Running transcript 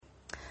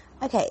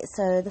Okay,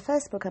 so the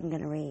first book I'm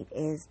going to read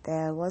is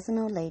There Was an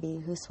Old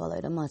Lady Who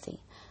Swallowed a Mozzie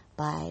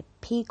by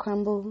P.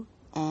 Crumble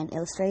and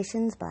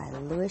illustrations by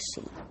Louis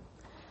Shea.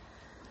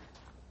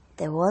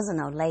 There was an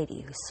old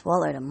lady who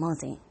swallowed a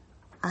mozzie.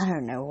 I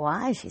don't know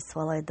why she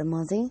swallowed the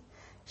mozzie.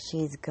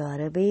 She's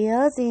gotta be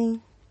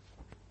Aussie.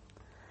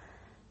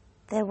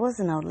 There was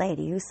an old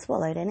lady who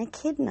swallowed an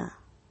echidna.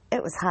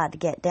 It was hard to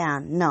get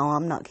down. No,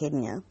 I'm not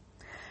kidding you.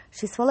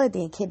 She swallowed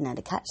the echidna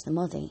to catch the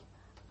mozzie.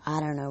 I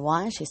don't know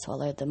why she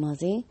swallowed the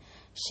mozzie.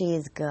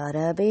 She's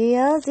gotta be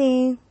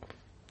Aussie.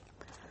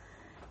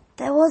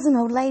 There was an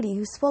old lady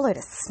who swallowed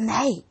a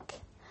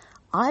snake.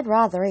 I'd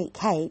rather eat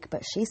cake,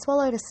 but she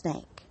swallowed a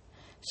snake.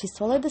 She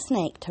swallowed the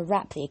snake to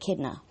wrap the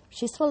echidna.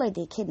 She swallowed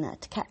the echidna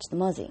to catch the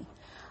mozzie.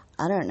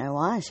 I don't know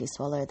why she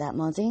swallowed that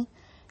mozzie.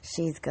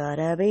 She's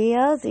gotta be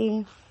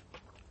Aussie.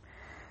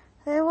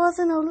 There was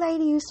an old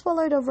lady who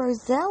swallowed a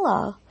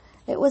rosella.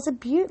 It was a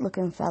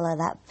beaut-looking fella,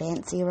 that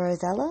fancy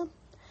rosella.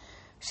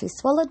 She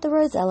swallowed the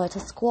rosella to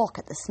squawk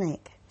at the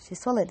snake. She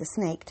swallowed the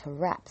snake to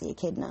wrap the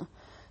echidna.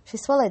 She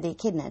swallowed the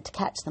echidna to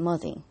catch the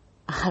mozzie.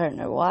 I don't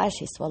know why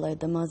she swallowed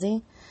the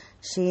mozzie.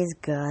 She's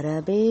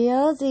gotta be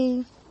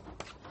Aussie.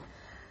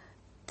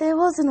 There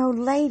was an old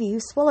lady who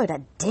swallowed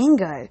a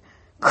dingo.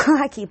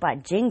 Crikey by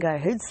jingo,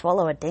 who'd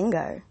swallow a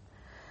dingo?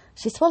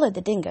 She swallowed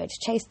the dingo to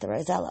chase the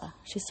rosella.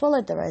 She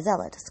swallowed the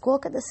rosella to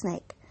squawk at the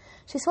snake.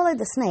 She swallowed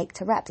the snake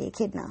to wrap the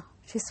echidna.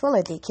 She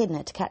swallowed the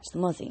echidna to catch the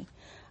mozzie.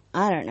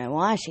 I don't know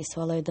why she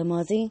swallowed the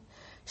mozzie.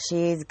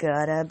 She's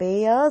gotta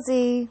be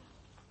Aussie.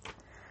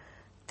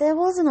 There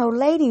was an old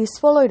lady who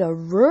swallowed a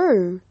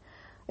roo.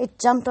 It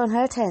jumped on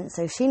her tent,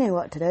 so she knew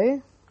what to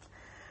do.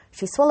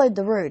 She swallowed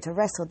the roo to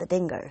wrestle the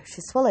dingo. She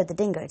swallowed the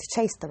dingo to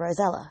chase the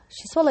rosella.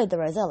 She swallowed the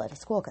rosella to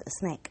squawk at the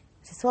snake.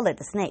 She swallowed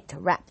the snake to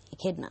wrap the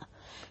echidna.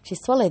 She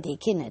swallowed the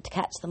echidna to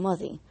catch the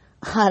mozzie.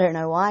 I don't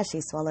know why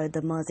she swallowed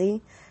the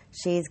mozzie.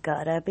 She's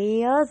gotta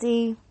be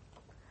Aussie.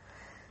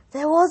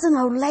 There was an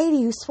old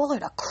lady who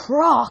swallowed a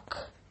croc.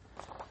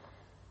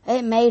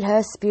 It made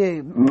her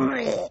spew.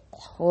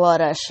 What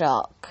a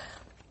shock.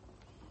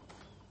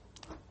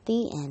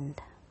 The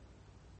end.